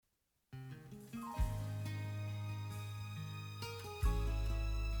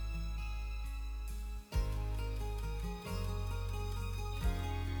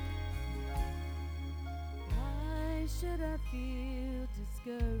should I feel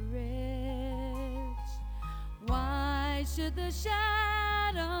discouraged? Why should the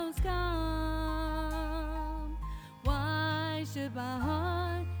shadows come? Why should my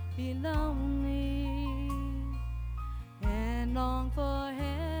heart be lonely and long for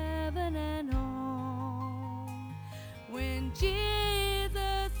heaven and home when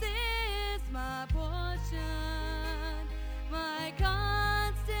Jesus is my portion, my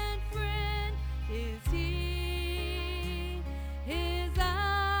constant friend is He. His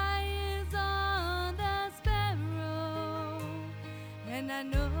eye is on the sparrow, and I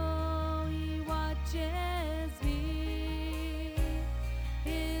know He watches me.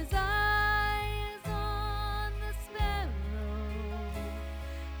 His eye is on the sparrow,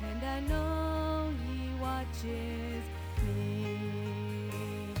 and I know He watches me.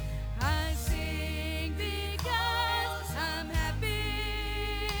 I sing because I'm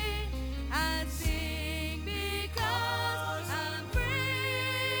happy. I sing because I'm free.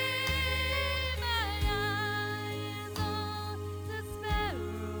 My eye is on the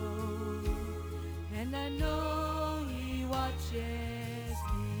sparrow, and I know He watches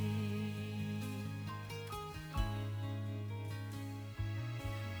me.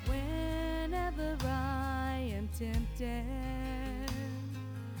 Whenever I am tempted,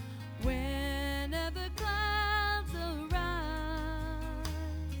 whenever clouds arise,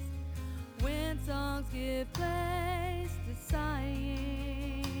 when songs give place to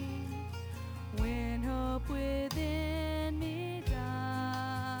sighing, when hope within me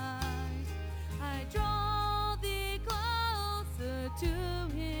dies, I draw thee closer to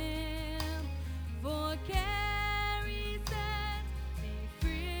Him, for care He sets me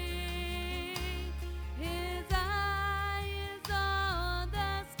free. His eye is on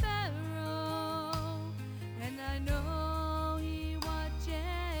the sparrow, and I know He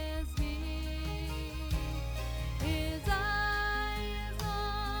watches me. His eye is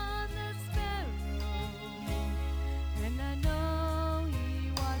on the sparrow, and I know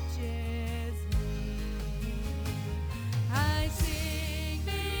He watches me. I sing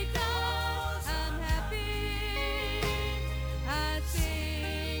because I'm happy. I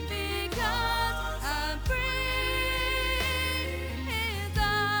sing because I'm free. His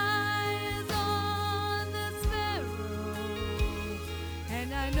eye is on the sparrow,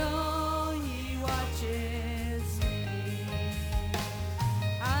 and I know He watches me.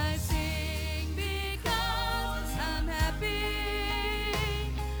 I sing because I'm happy.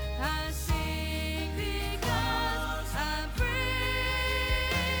 I sing because I'm free.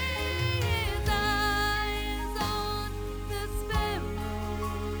 His eye is on the sparrow,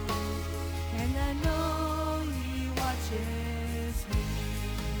 and I know He watches me.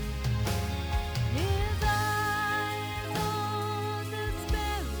 His eye is on the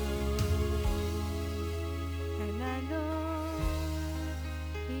sparrow, and I know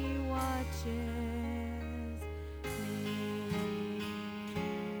He watches me.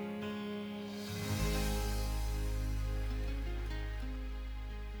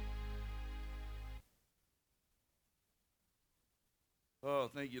 Oh,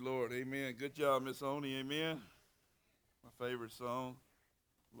 thank you, Lord. Amen. Good job, Miss Oni. Amen. My favorite song.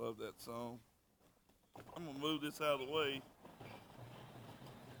 Love that song. I'm going to move this out of the way.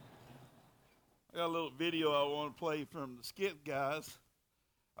 I got a little video I want to play from the Skit Guys.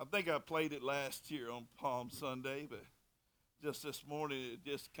 I think I played it last year on Palm Sunday, but just this morning it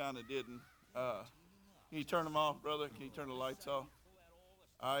just kind of didn't. Can you turn them off, brother? Can you turn the lights off?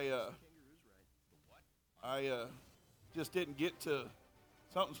 I just didn't get to.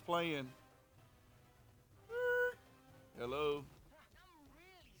 Something's playing. Hello.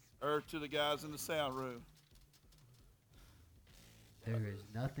 Or to the guys in the sound room. There is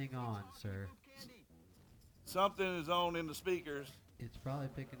nothing on, sir. Something is on in the speakers. It's probably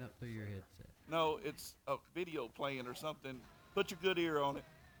picking up through your headset. No, it's a video playing or something. Put your good ear on it.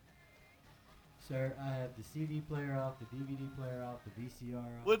 Sir, I have the CD player off, the DVD player off, the VCR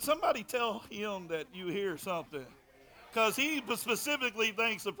off. Would somebody tell him that you hear something? Because he specifically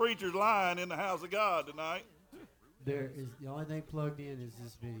thinks the preacher's lying in the house of God tonight. There is the only thing plugged in is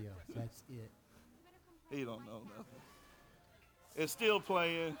this video. That's it. He don't know nothing. It's still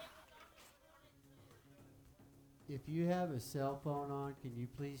playing. If you have a cell phone on, can you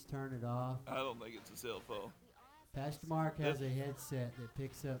please turn it off? I don't think it's a cell phone. Pastor Mark has a headset that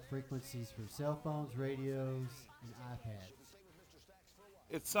picks up frequencies from cell phones, radios, and iPads.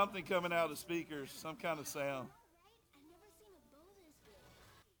 It's something coming out of the speakers, some kind of sound.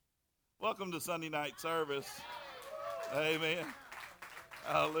 Welcome to Sunday night service. Amen.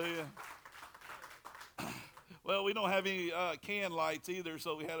 Hallelujah. Well, we don't have any can lights either,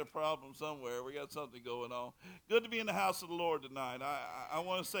 so we had a problem somewhere. We got something going on. Good to be in the house of the Lord tonight. I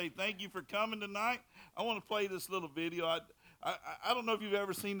want to say thank you for coming tonight. I want to play this little video. I don't know if you've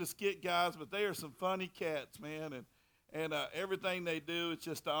ever seen the Skit Guys, but they are some funny cats, man, and everything they do is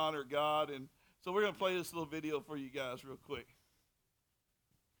just to honor God. And so we're going to play this little video for you guys real quick.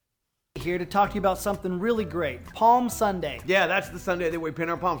 Here to talk to you about something really great, Palm Sunday. Yeah, that's the Sunday that we paint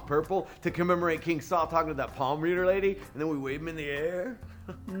our palms purple to commemorate King Saul talking to that palm reader lady, and then we wave them in the air.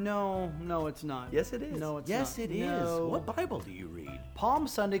 No, it's not. Yes, it is. No, it's yes, not. it is. No. What Bible do you read? Palm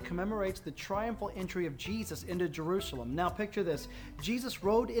Sunday commemorates the triumphal entry of Jesus into Jerusalem. Now picture this. Jesus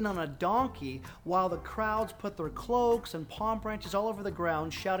rode in on a donkey while the crowds put their cloaks and palm branches all over the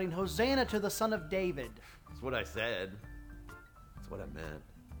ground, shouting, "Hosanna to the Son of David." That's what I said. That's what I meant.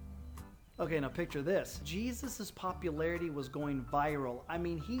 Okay, now picture this. Jesus' popularity was going viral. I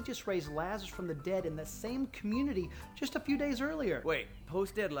mean, he just raised Lazarus from the dead in the same community just a few days earlier. Wait,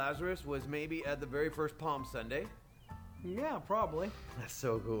 post-dead Lazarus was maybe at the very first Palm Sunday? Yeah, probably. That's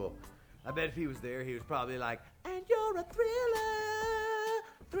so cool. I bet if he was there, he was probably like, "And you're a thriller,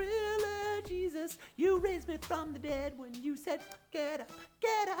 thriller, Jesus. You raised me from the dead when you said, get up,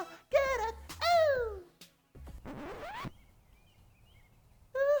 get up, get up, ooh!"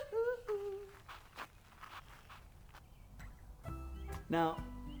 Now,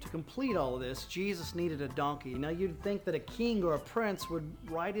 to complete all of this, Jesus needed a donkey. Now, you'd think that a king or a prince would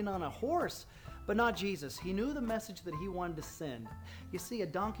ride in on a horse, but not Jesus. He knew the message that he wanted to send. You see, a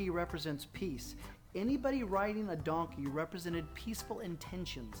donkey represents peace. Anybody riding a donkey represented peaceful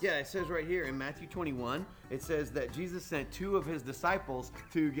intentions. Yeah, it says right here in Matthew 21, it says that Jesus sent 2 of his disciples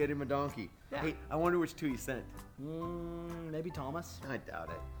to get him a donkey. Yeah. Hey, I wonder which 2 he sent. Maybe Thomas. I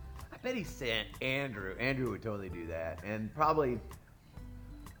doubt it. I bet he sent Andrew. Andrew would totally do that. And probably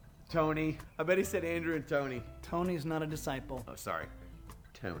Tony. I bet he said Andrew and Tony. Tony's not a disciple. Oh, sorry.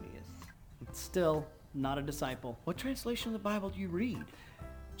 Tony is. Still not a disciple. What translation of the Bible do you read?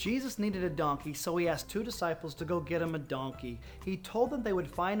 Jesus needed a donkey, so he asked 2 disciples to go get him a donkey. He told them they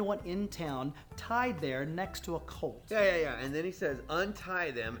would find one in town, tied there next to a colt. Yeah. And then he says,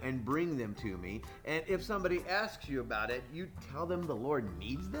 untie them and bring them to me. And if somebody asks you about it, you tell them the Lord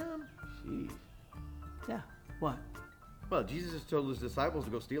needs them? Jeez. Yeah, what? Well, Jesus just told his disciples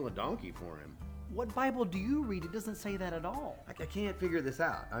to go steal a donkey for him. What Bible do you read? It doesn't say that at all. I can't figure this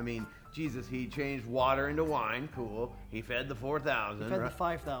out. I mean, Jesus, he changed water into wine. Cool. He fed the 4,000. He fed the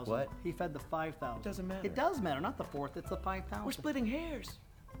 5,000. What? He fed the 5,000. It doesn't matter. It does matter. Not the 4th. It's the 5,000. We're splitting hairs.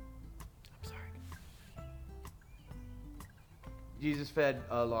 I'm sorry. Jesus fed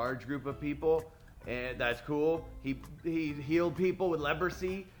a large group of people, and that's cool. He healed people with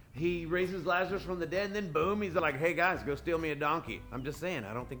leprosy. He raises Lazarus from the dead, and then boom, he's like, "Hey guys, go steal me a donkey." I'm just saying,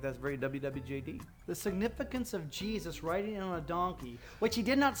 I don't think that's very WWJD. The significance of Jesus riding in on a donkey, which he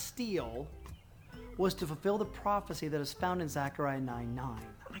did not steal, was to fulfill the prophecy that is found in Zechariah 9:9.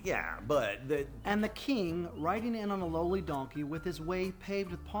 Yeah, but And the king riding in on a lowly donkey with his way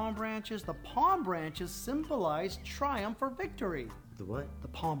paved with palm branches. The palm branches symbolize triumph or victory. the what? The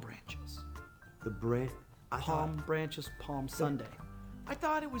palm branches. The bread. Palm branches, Palm Sunday. I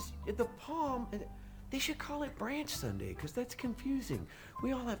thought it was the palm. They should call it Branch Sunday because that's confusing.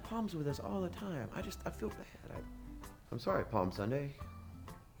 We all have palms with us all the time. I feel bad. I'm sorry, Palm Sunday.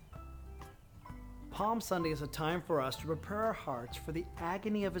 Palm Sunday is a time for us to prepare our hearts for the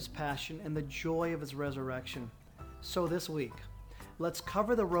agony of his passion and the joy of his resurrection. So this week, let's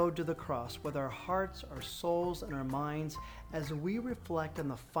cover the road to the cross with our hearts, our souls, and our minds as we reflect on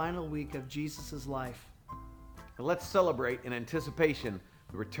the final week of Jesus' life. And let's celebrate in anticipation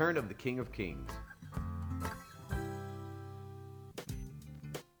the return of the King of Kings.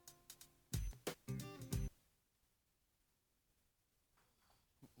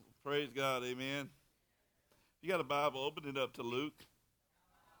 Praise God, amen. You got a Bible, open it up to Luke.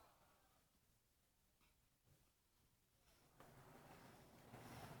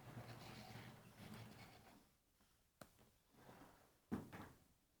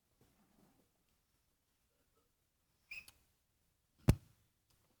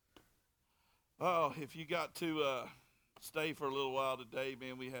 Oh, if you got to stay for a little while today,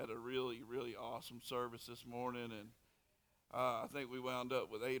 man, we had a really, really awesome service this morning, and I think we wound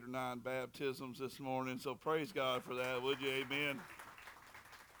up with 8 or 9 baptisms this morning, so praise God for that, would you? Amen.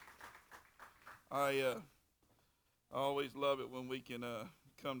 I always love it when we can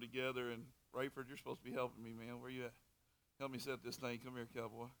come together, and Rayford, you're supposed to be helping me, man. Where you at? Help me set this thing. Come here,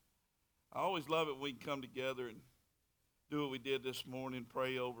 cowboy. I always love it when we can come together and do what we did this morning,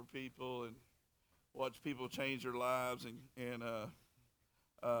 pray over people and watch people change their lives and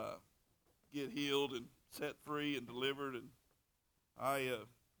get healed and set free and delivered. And I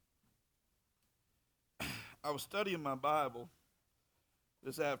was studying my Bible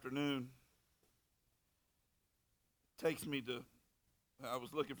this afternoon. It takes me to, I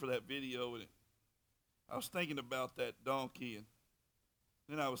was looking for that video, and I was thinking about that donkey, and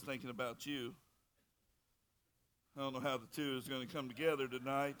then I was thinking about you. I don't know how the two is going to come together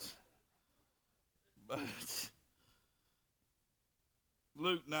tonight, but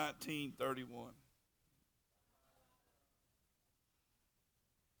Luke 19:31.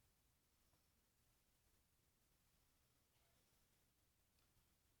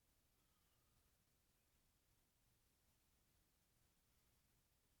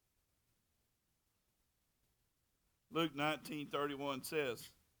 Luke 19:31 says,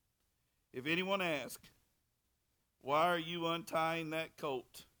 if anyone asks, why are you untying that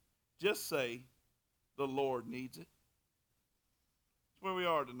colt? Just say, the Lord needs it. That's where we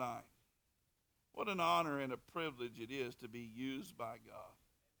are tonight. What an honor and a privilege it is to be used by God.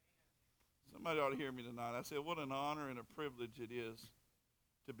 Somebody ought to hear me tonight. I said, what an honor and a privilege it is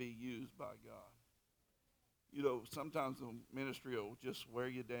to be used by God. You know, sometimes the ministry will just wear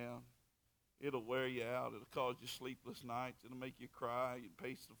you down. It'll wear you out. It'll cause you sleepless nights. It'll make you cry. You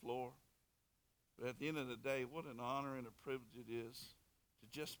pace the floor. But at the end of the day, what an honor and a privilege it is to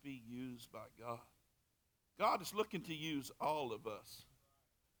just be used by God. God is looking to use all of us,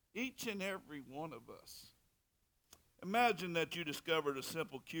 each and every one of us. Imagine that you discovered a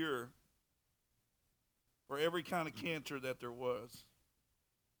simple cure for every kind of cancer that there was.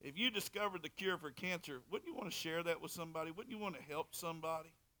 If you discovered the cure for cancer, wouldn't you want to share that with somebody? Wouldn't you want to help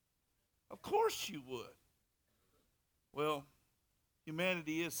somebody? Of course you would. Well,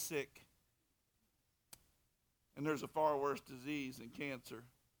 humanity is sick. And there's a far worse disease than cancer.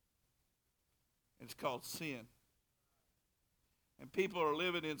 It's called sin. And people are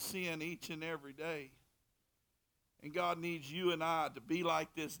living in sin each and every day. And God needs you and I to be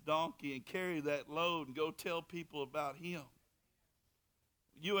like this donkey and carry that load and go tell people about Him.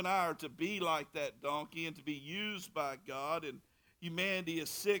 You and I are to be like that donkey and to be used by God. And humanity is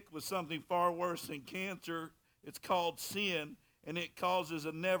sick with something far worse than cancer. It's called sin, and it causes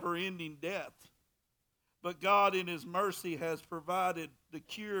a never-ending death. But God in His mercy has provided the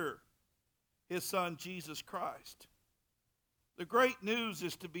cure, His Son Jesus Christ. The great news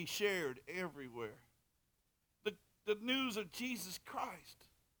is to be shared everywhere. The news of Jesus Christ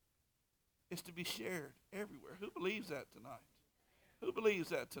is to be shared everywhere. Who believes that tonight? Who believes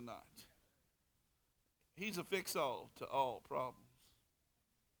that tonight? He's a fix-all to all problems.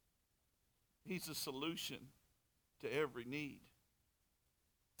 He's a solution to every need.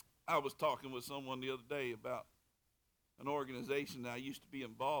 I was talking with someone the other day about an organization that I used to be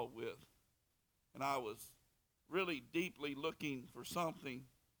involved with, and I was really deeply looking for something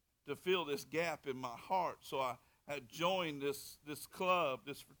to fill this gap in my heart. So I had joined this club,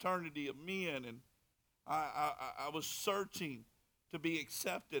 this fraternity of men, and I was searching to be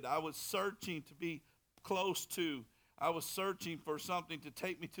accepted. I was searching to be close to. I was searching for something to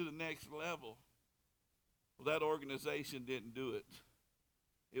take me to the next level. Well, that organization didn't do it.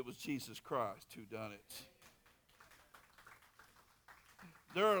 It was Jesus Christ who done it.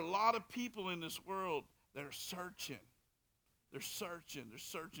 There are a lot of people in this world that are searching. They're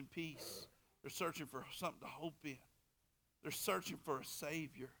searching peace. They're searching for something to hope in. They're searching for a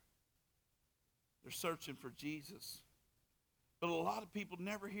Savior. They're searching for Jesus. But a lot of people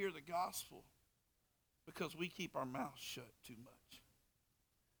never hear the gospel because we keep our mouths shut too much.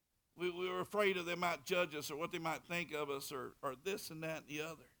 We were afraid of they might judge us or what they might think of us or this and that and the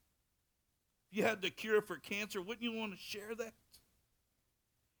other. If you had the cure for cancer, wouldn't you want to share that?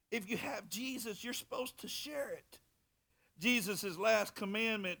 If you have Jesus, you're supposed to share it. Jesus' last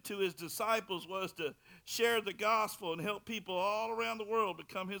commandment to his disciples was to share the gospel and help people all around the world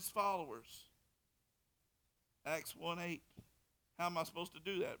become his followers. Acts 1:8. How am I supposed to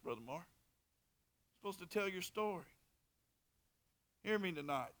do that, Brother Mark? You're supposed to tell your story. Hear me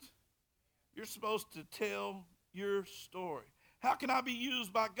tonight. You're supposed to tell your story. How can I be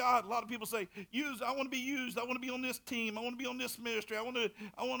used by God? A lot of people say, I want to be used. I want to be on this team. I want to be on this ministry. I want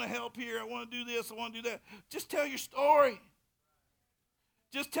to help here. I want to do this. I want to do that. Just tell your story.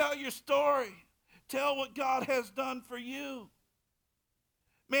 Just tell your story. Tell what God has done for you.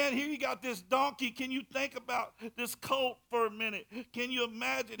 Man, here you got this donkey. Can you think about this colt for a minute? Can you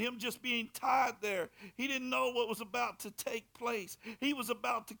imagine him just being tied there? He didn't know what was about to take place. He was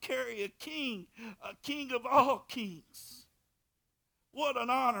about to carry a king of all kings. What an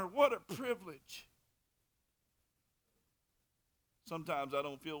honor, what a privilege. Sometimes I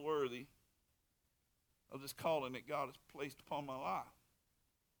don't feel worthy of this calling that God has placed upon my life.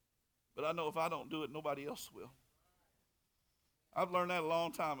 But I know if I don't do it, nobody else will. I've learned that a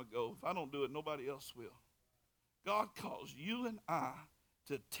long time ago. If I don't do it, nobody else will. God calls you and I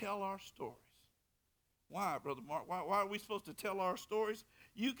to tell our stories. Why, Brother Mark? Why are we supposed to tell our stories?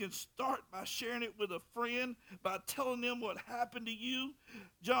 You can start by sharing it with a friend, by telling them what happened to you.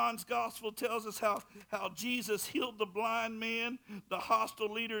 John's gospel tells us how Jesus healed the blind man. The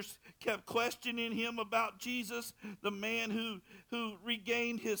hostile leaders kept questioning him about Jesus. The man who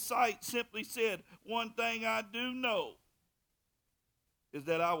regained his sight simply said, "One thing I do know is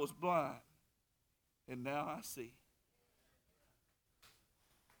that I was blind, and now I see."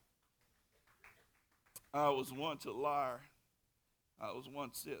 I was once a liar. I was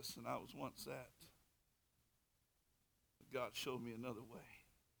once this, and I was once that. But God showed me another way.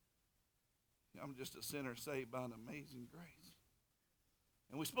 I'm just a sinner saved by an amazing grace.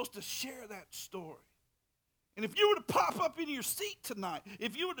 And we're supposed to share that story. And if you were to pop up in your seat tonight,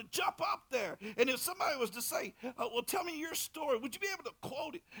 if you were to jump up there, and if somebody was to say, well, tell me your story, would you be able to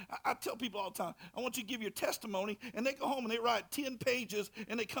quote it? I tell people all the time, I want you to give your testimony, and they go home and they write 10 pages,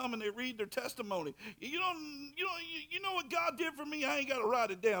 and they come and they read their testimony. You know what God did for me? I ain't got to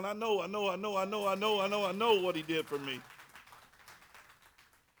write it down. I know what he did for me.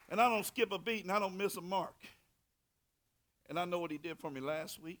 And I don't skip a beat, and I don't miss a mark. And I know what he did for me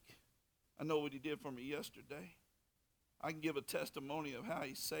last week. I know what he did for me yesterday. I can give a testimony of how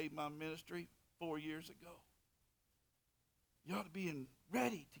he saved my ministry 4 years ago. You ought to be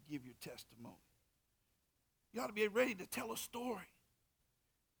ready to give your testimony. You ought to be ready to tell a story.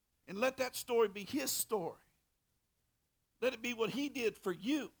 And let that story be his story. Let it be what he did for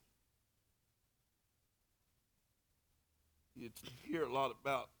you. You hear a lot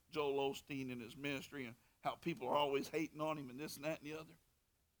about Joel Osteen and his ministry and how people are always hating on him and this and that and the other.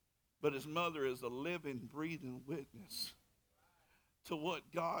 But his mother is a living, breathing witness to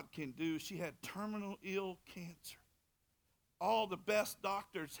what God can do. She had terminal ill cancer. All the best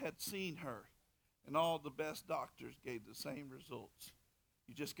doctors had seen her, and all the best doctors gave the same results.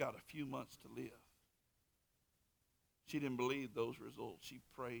 You just got a few months to live. She didn't believe those results. She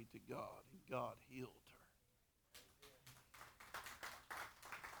prayed to God, and God healed her.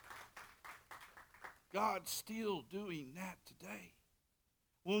 God's still doing that today.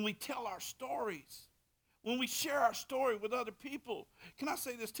 When we tell our stories, when we share our story with other people. Can I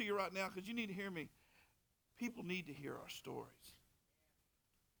say this to you right now? Because you need to hear me. People need to hear our stories.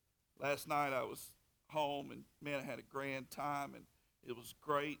 Last night I was home, and man, I had a grand time, and it was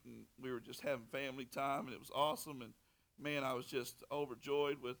great, and we were just having family time, and it was awesome, and man, I was just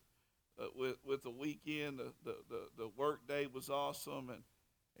overjoyed with the weekend. The work day was awesome,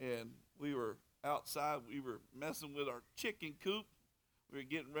 and we were outside. We were messing with our chicken coop. We were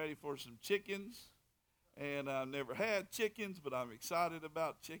getting ready for some chickens, and I've never had chickens, but I'm excited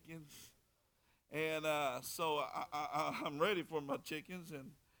about chickens. And so I'm ready for my chickens,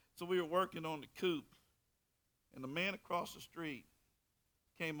 and so we were working on the coop, and the man across the street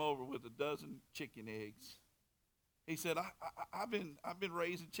came over with a dozen chicken eggs. He said, I've been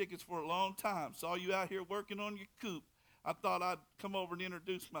raising chickens for a long time. Saw you out here working on your coop. I thought I'd come over and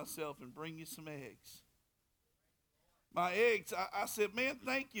introduce myself and bring you some eggs. My eggs, I said, man,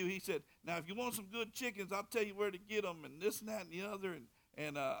 thank you. He said, now, if you want some good chickens, I'll tell you where to get them and this and that and the other.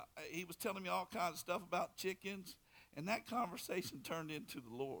 And he was telling me all kinds of stuff about chickens. And that conversation turned into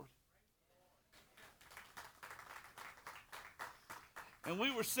the Lord. And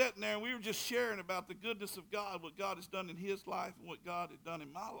we were sitting there, and we were just sharing about the goodness of God, what God has done in his life and what God had done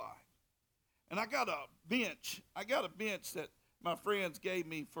in my life. And I got a bench. That my friends gave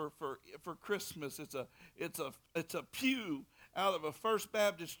me for Christmas. It's a pew out of a First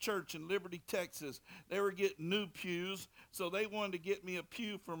Baptist church in Liberty, Texas. They were getting new pews, so they wanted to get me a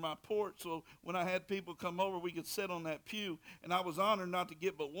pew for my porch, so when I had people come over, we could sit on that pew. And I was honored not to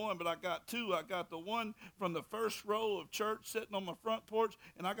get but one, but I got two. I got the one from the first row of church sitting on my front porch,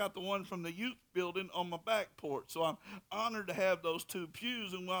 and I got the one from the youth building on my back porch. So I'm honored to have those two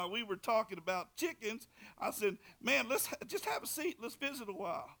pews. And while we were talking about chickens, I said, man, let's just have a seat. Let's visit a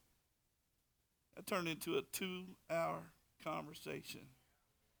while. That turned into a 2-hour conversation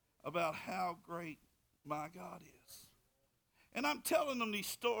about how great my God is. And I'm telling them these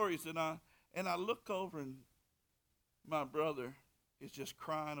stories, and I look over, and my brother is just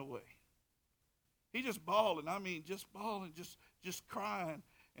crying away. He's just bawling. I mean, just bawling, just crying.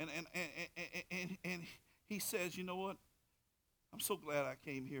 And he says, you know what? I'm so glad I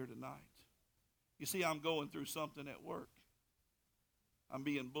came here tonight. You see, I'm going through something at work. I'm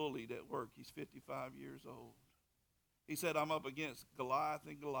being bullied at work. He's 55 years old. He said, I'm up against Goliath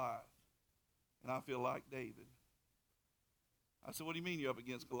and Goliath, and I feel like David. I said, what do you mean you're up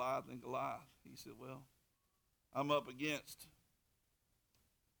against Goliath and Goliath? He said, well, I'm up against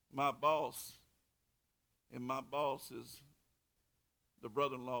my boss, and my boss is the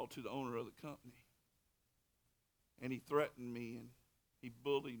brother-in-law to the owner of the company. And he threatened me, and he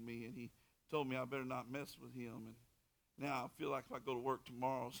bullied me, and he told me I better not mess with him. And now I feel like if I go to work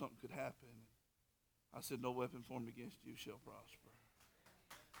tomorrow, something could happen. I said, no weapon formed against you shall prosper.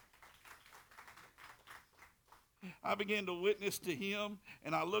 I began to witness to him,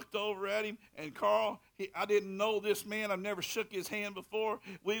 and I looked over at him, and Carl, I didn't know this man. I've never shook his hand before.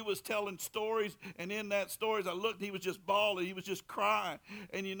 We was telling stories, and in that stories, I looked, he was just bawling. He was just crying.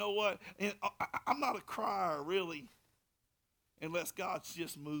 And you know what? And I'm not a crier, really, unless God's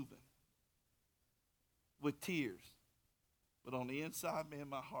just moving with tears. But on the inside, man,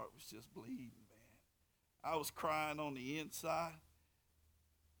 my heart was just bleeding, man. I was crying on the inside.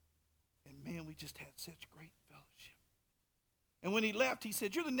 And, man, we just had such great fellowship. And when he left, he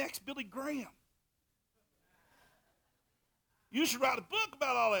said, you're the next Billy Graham. You should write a book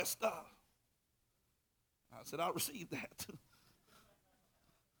about all that stuff. I said, I'll receive that.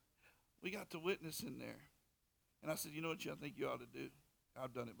 We got to witness in there. And I said, you know what I think you ought to do?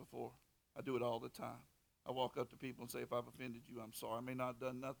 I've done it before. I do it all the time. I walk up to people and say, if I've offended you, I'm sorry. I may not have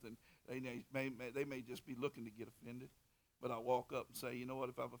done nothing. They may just be looking to get offended. But I walk up and say, you know what,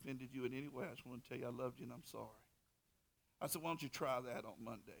 if I've offended you in any way, I just want to tell you I loved you and I'm sorry. I said, why don't you try that on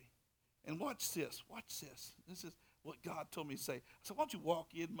Monday? And watch this. This is what God told me to say. I said, why don't you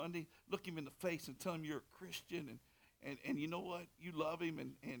walk in Monday, look him in the face and tell him you're a Christian and you know what, you love him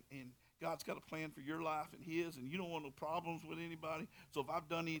and God's got a plan for your life and his, and you don't want no problems with anybody. So if I've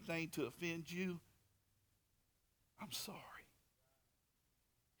done anything to offend you, I'm sorry.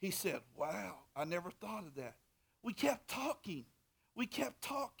 He said, wow, I never thought of that. We kept talking.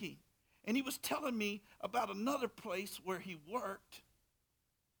 And he was telling me about another place where he worked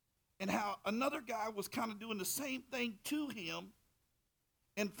and how another guy was kind of doing the same thing to him.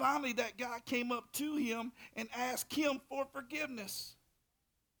 And finally that guy came up to him and asked him for forgiveness.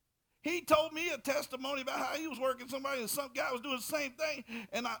 He told me a testimony about how he was working somebody and some guy was doing the same thing.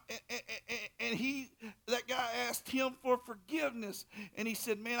 And that guy asked him for forgiveness. And he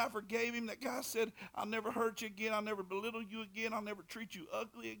said, man, I forgave him. That guy said, I'll never hurt you again. I'll never belittle you again. I'll never treat you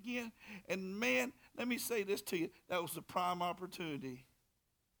ugly again. And man, let me say this to you. That was the prime opportunity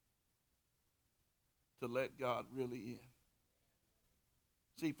to let God really in.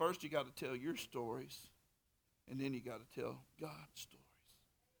 See, first you got to tell your stories. And then you got to tell God's stories.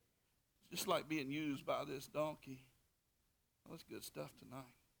 Just like being used by this donkey. Well, that's good stuff tonight.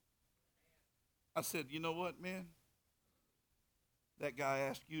 I said, you know what, man? That guy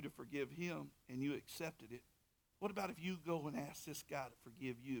asked you to forgive him, and you accepted it. What about if you go and ask this guy to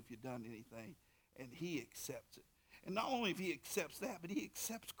forgive you if you've done anything, and he accepts it? And not only if he accepts that, but he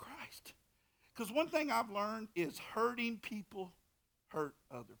accepts Christ. Because one thing I've learned is hurting people hurt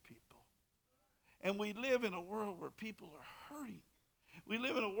other people. And we live in a world where people are hurting. We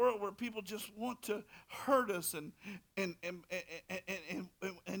live in a world where people just want to hurt us, and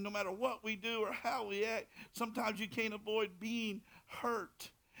no matter what we do or how we act, sometimes you can't avoid being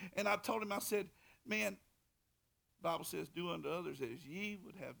hurt. And I told him, I said, man, the Bible says, do unto others as ye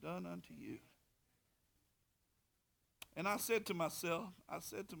would have done unto you. And I said to myself,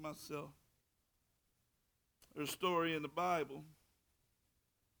 there's a story in the Bible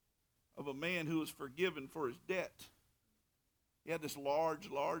of a man who was forgiven for his debt. He had this large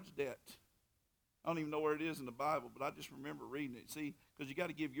debt. I don't even know where it is in the Bible, but I just remember reading it. See, because you got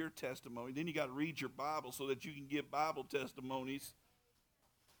to give your testimony. Then you got to read your Bible so that you can give Bible testimonies.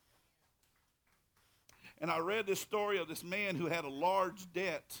 And I read this story of this man who had a large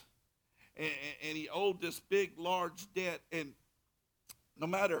debt. And he owed this big, large debt. And no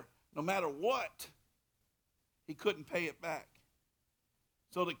matter what, he couldn't pay it back.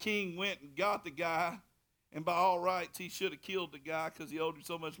 So the king went and got the guy. And by all rights, he should have killed the guy because he owed him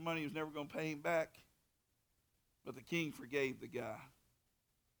so much money he was never going to pay him back. But the king forgave the guy.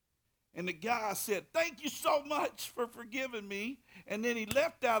 And the guy said, thank you so much for forgiving me. And then he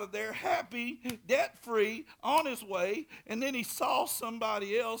left out of there happy, debt-free, on his way. And then he saw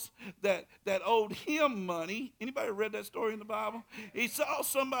somebody else that owed him money. Anybody read that story in the Bible? He saw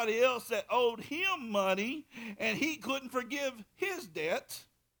somebody else that owed him money, and he couldn't forgive his debt.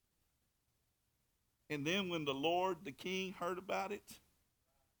 And then when the Lord, the king, heard about it,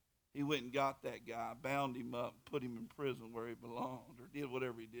 he went and got that guy, bound him up, put him in prison where he belonged, or did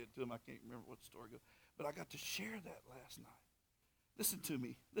whatever he did to him. I can't remember what the story goes. But I got to share that last night. Listen to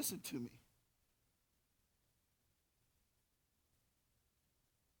me.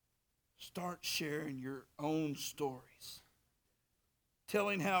 Start sharing your own stories.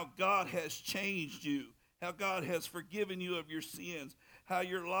 telling how God has changed you, how God has forgiven you of your sins, how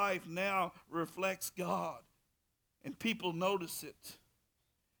your life now reflects God, and people notice it.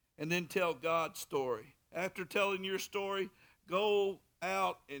 And then tell God's story. After telling your story, go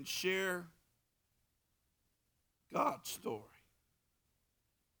out and share God's story.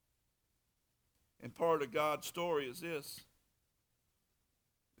 And part of God's story is this: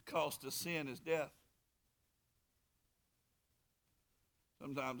 the cost of sin is death.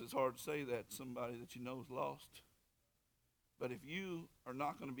 Sometimes it's hard to say that to somebody that you know is lost. But if you are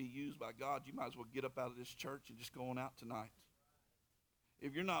not going to be used by God, you might as well get up out of this church and just go on out tonight.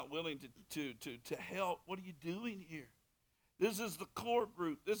 If you're not willing to help, what are you doing here? This is the core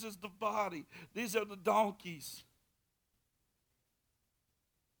group. This is the body. These are the donkeys.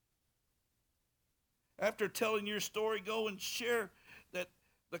 After telling your story, go and share that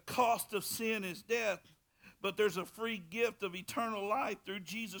the cost of sin is death, but there's a free gift of eternal life through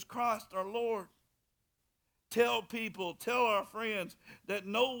Jesus Christ our Lord. Tell people, tell our friends that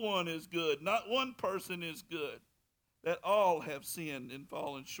no one is good, not one person is good, that all have sinned and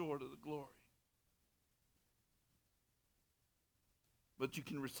fallen short of the glory. But you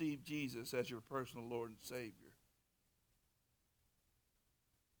can receive Jesus as your personal Lord and Savior.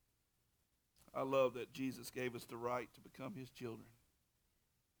 I love that Jesus gave us the right to become his children.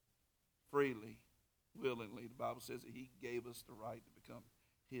 Freely, willingly. The Bible says that he gave us the right to become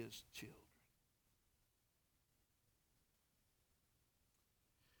his children.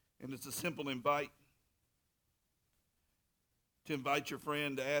 And it's a simple invite. To invite your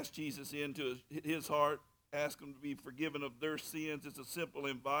friend to ask Jesus into his heart. Ask them to be forgiven of their sins. It's a simple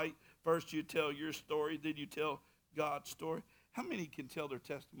invite. First you tell your story, then you tell God's story. How many can tell their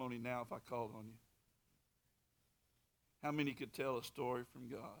testimony now if I called on you? How many could tell a story from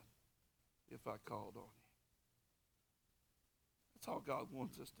God if I called on you? That's all God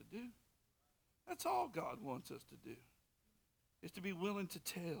wants us to do. That's all God wants us to do, is to be willing to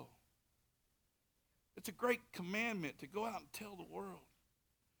tell. It's a great commandment to go out and tell the world.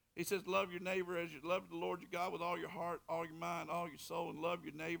 He says, love your neighbor as you love the Lord your God with all your heart, all your mind, all your soul, and love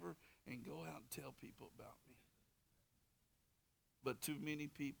your neighbor, and go out and tell people about me. But too many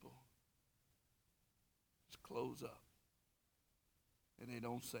people just close up, and they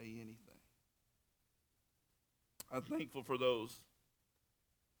don't say anything. I'm thankful for those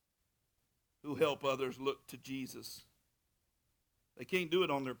who help others look to Jesus. They can't do it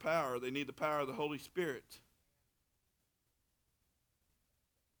on their power. They need the power of the Holy Spirit.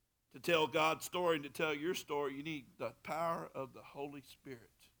 To tell God's story and to tell your story, you need the power of the Holy Spirit.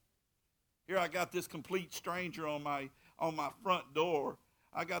 Here I got this complete stranger on my front door.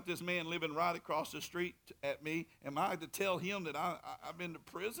 I got this man living right across the street at me. Am I to tell him that I've been to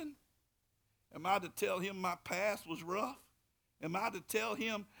prison? Am I to tell him my past was rough? Am I to tell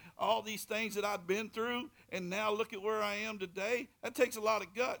him all these things that I've been through and now look at where I am today? That takes a lot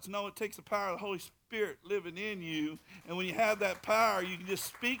of guts. No, it takes the power of the Holy Spirit living in you. And when you have that power, you can just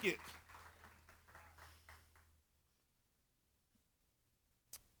speak it.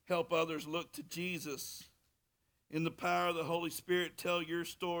 Help others look to Jesus. In the power of the Holy Spirit, tell your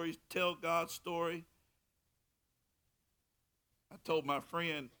stories, tell God's story. I told my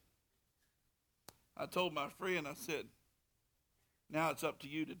friend, I said, now it's up to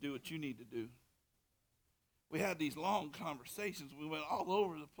you to do what you need to do. We had these long conversations. We went all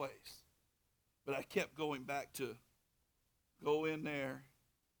over the place. But I kept going back to go in there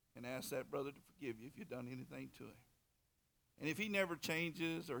and ask that brother to forgive you if you've done anything to him. And if he never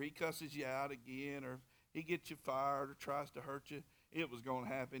changes or he cusses you out again or he gets you fired or tries to hurt you, it was going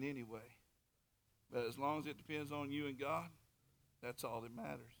to happen anyway. But as long as it depends on you and God, that's all that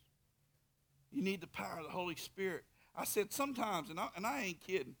matters. You need the power of the Holy Spirit. I said sometimes, and I ain't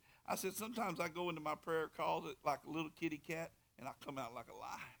kidding, I said sometimes I go into my prayer closet like a little kitty cat and I come out like a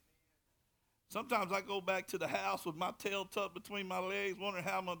lion. Sometimes I go back to the house with my tail tucked between my legs, wondering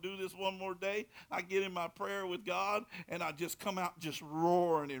how I'm going to do this one more day. I get in my prayer with God and I just come out just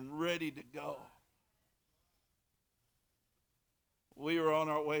roaring and ready to go. We were on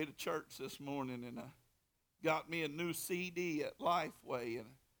our way to church this morning and I got me a new CD at Lifeway, and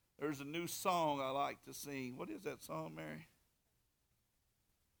there's a new song I like to sing. What is that song, Mary?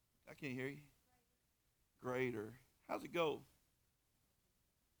 I can't hear you. Greater. How's it go?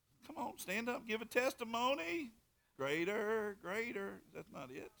 Come on, stand up, give a testimony. Greater, greater. That's not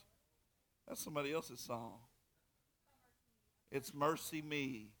it. That's somebody else's song. It's Mercy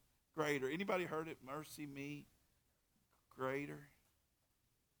Me. Greater. Anybody heard it? Mercy Me. Greater.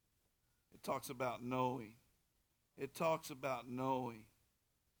 It talks about knowing. It talks about knowing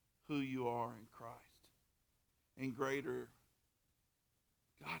who you are in Christ. And greater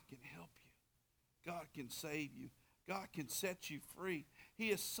God can help you. God can save you. God can set you free. He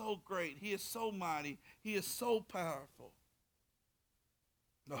is so great. He is so mighty. He is so powerful.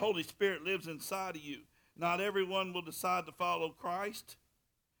 The Holy Spirit lives inside of you. Not everyone will decide to follow Christ.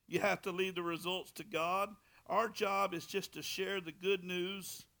 You have to leave the results to God. Our job is just to share the good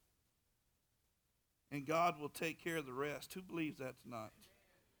news, and God will take care of the rest. Who believes that tonight?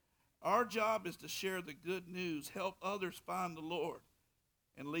 Our job is to share the good news, help others find the Lord,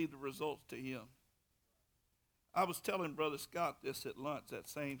 and leave the results to Him. I was telling Brother Scott this at lunch, that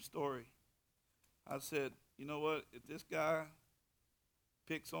same story. I said, you know what, if this guy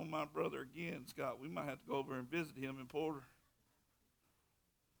picks on my brother again, Scott, we might have to go over and visit him in Porter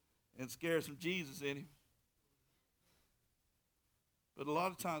and scare some Jesus in him. But a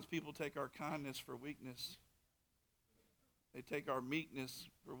lot of times people take our kindness for weakness. They take our meekness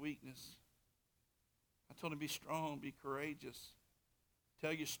for weakness. I told him, be strong, be courageous.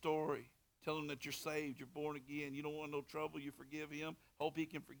 Tell your story. Tell him that you're saved, you're born again. You don't want no trouble, you forgive him. Hope he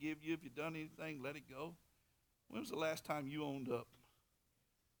can forgive you. If you've done anything, let it go. When was the last time you owned up?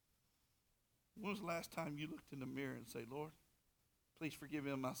 When was the last time you looked in the mirror and say, Lord, please forgive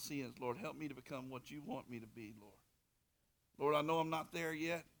me of my sins. Lord, help me to become what you want me to be, Lord. Lord, I know I'm not there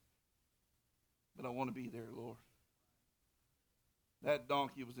yet, but I want to be there, Lord. That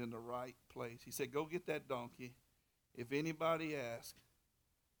donkey was in the right place. He said, go get that donkey. If anybody asks,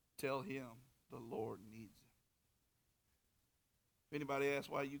 tell him the Lord needs him. If anybody asks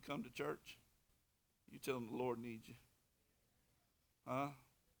why you come to church, you tell them the Lord needs you. Huh?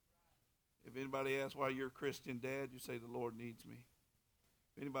 If anybody asks why you're a Christian dad, you say the Lord needs me.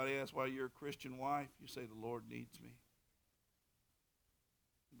 If anybody asks why you're a Christian wife, you say the Lord needs me.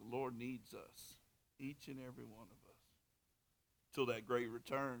 The Lord needs us, each and every one of us, till that great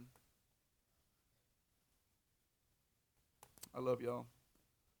return. I love y'all.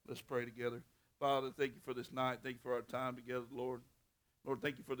 Let's pray together. Father, thank you for this night. Thank you for our time together, Lord. Lord,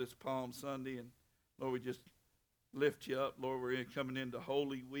 thank you for this Palm Sunday. And Lord, we just lift you up. Lord, we're coming into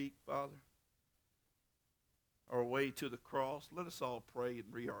Holy Week, Father. Our way to the cross. Let us all pray and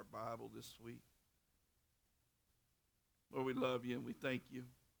read our Bible this week. Lord, we love you and we thank you.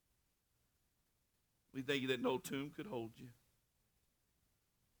 We thank you that no tomb could hold you.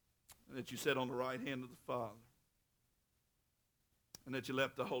 And that you sat on the right hand of the Father. And that you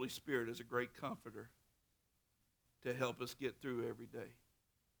left the Holy Spirit as a great comforter to help us get through every day.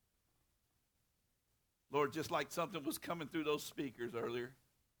 Lord, just like something was coming through those speakers earlier,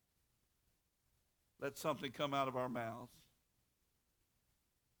 let something come out of our mouths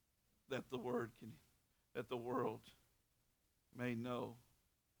that the world may know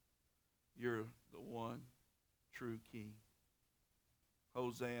you're the one true King.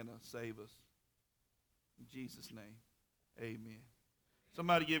 Hosanna, save us. In Jesus' name, amen.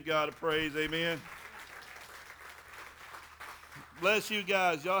 Somebody give God a praise, amen. Bless you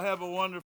guys. Y'all have a wonderful